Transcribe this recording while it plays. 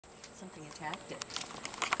something attacked it.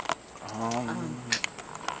 Let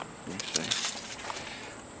me see.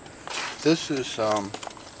 This is,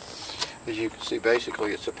 as you can see,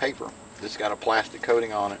 basically it's a paper. It's got a plastic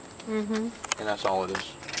coating on it. And that's all it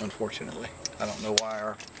is, unfortunately. I don't know why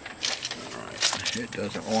alright, it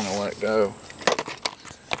doesn't want to let go.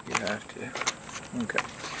 You have to. Okay.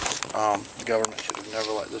 The government should have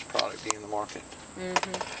never let this product be in the market.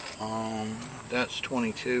 That's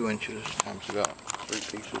 22 inches times about 3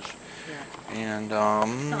 pieces. Yeah. And so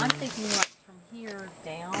I'm thinking like from here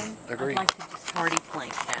down, agreed. I'd like to just hardy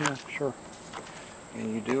plank that. Yeah, sure.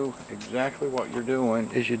 And you do exactly what you're doing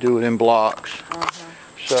is you do it in blocks.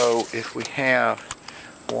 So if we have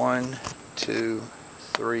 1, 2,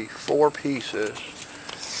 3, 4 pieces,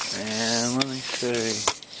 and let me see,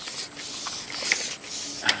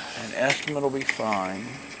 an estimate will be fine.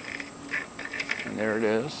 And there it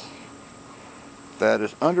is. That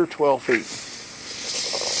is under 12 feet.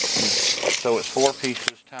 So it's 4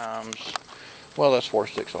 pieces times, well, that's 4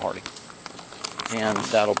 sticks of hardy. And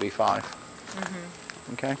that'll be 5.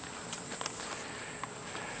 Okay.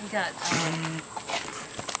 We got,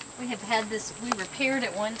 we have had this, we repaired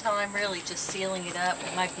it one time, really just sealing it up.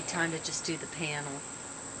 It might be time to just do the panel.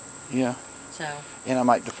 Yeah. So. And I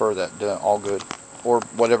might defer that to all good, or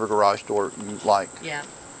whatever garage door you like. Yeah.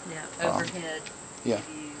 Yeah. Overhead. Yeah.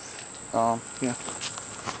 Yeah.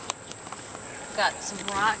 Got some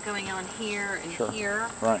rot going on here and here.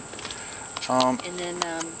 Right. And then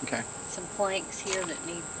okay. some planks here that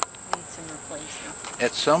need some replacing.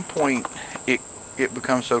 At some point, it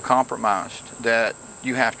becomes so compromised that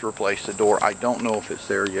you have to replace the door. I don't know if it's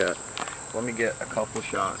there yet. Let me get a couple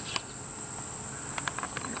shots.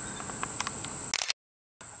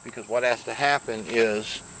 Because what has to happen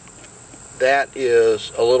is that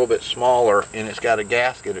is a little bit smaller and it's got a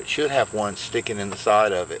gasket. It should have one sticking in the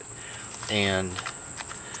side of it. And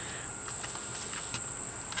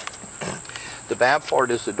the bad part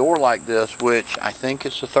is the door like this, which I think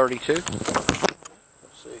it's a 32. Let's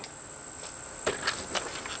see.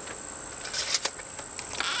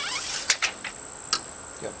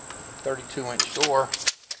 Yep, 32-inch door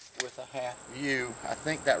with a half view. I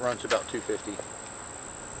think that runs about $250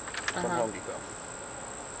 from Home Depot.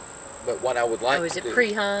 But what I would like to do... Oh, is it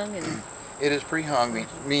pre-hung? And it is pre-hung,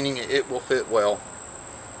 meaning it will fit well.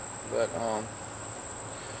 But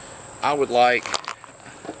I would like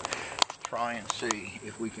to try and see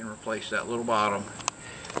if we can replace that little bottom.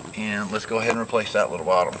 And let's go ahead and replace that little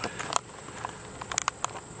bottom.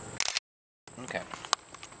 Okay.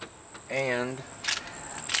 And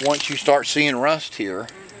once you start seeing rust here,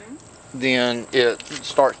 then it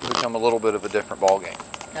starts to become a little bit of a different ball game.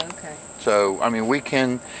 Okay. So, I mean, we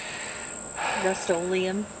can...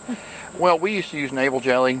 Rust-Oleum? Well, we used to use navel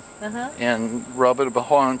jelly and rub it a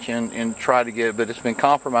bunch and try to get it, but it's been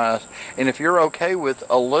compromised. And if you're okay with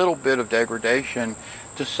a little bit of degradation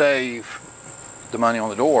to save the money on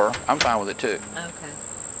the door, I'm fine with it too. Okay.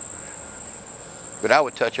 But I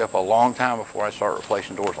would touch up a long time before I start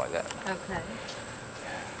replacing doors like that. Okay.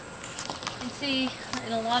 And see,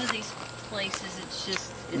 in a lot of these places, it's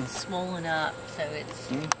just, it's swollen up, so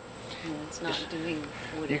it's, you know, it's not doing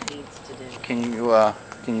what it needs to do.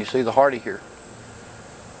 Can you see the hardy here?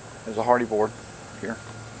 There's a hardy board here.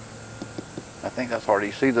 I think that's hardy.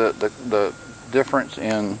 You see the difference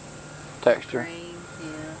in texture? Grain, yeah.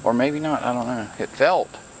 Or maybe not, I don't know. It felt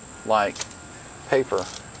like paper.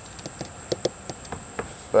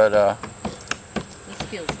 But this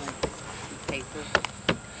feels like paper.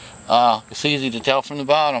 It's easy to tell from the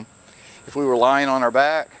bottom. If we were lying on our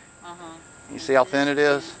back, you see how thin it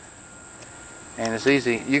is? And it's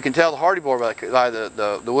easy. You can tell the hardy board by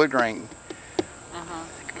the wood grain.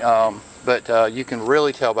 But you can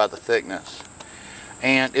really tell by the thickness.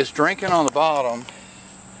 And it's drinking on the bottom.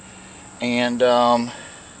 And the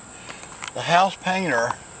house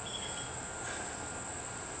painter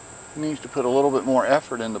needs to put a little bit more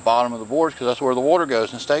effort in the bottom of the boards because that's where the water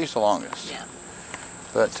goes and stays the longest. Yeah.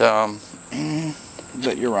 But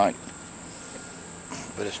you're right.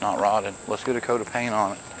 But it's not rotted. Let's get a coat of paint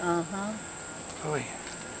on it. Boy.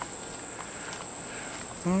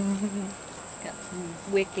 Got some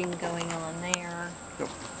wicking going on there. Yep.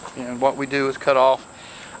 And what we do is cut off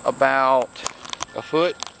about a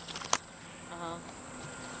foot.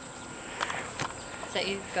 Is that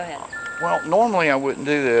you? Go ahead. Well, normally I wouldn't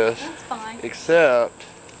do this. That's fine. Except,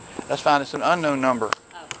 that's fine. It's an unknown number.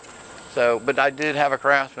 Oh. So, but I did have a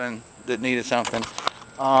Craftsman that needed something.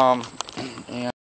 And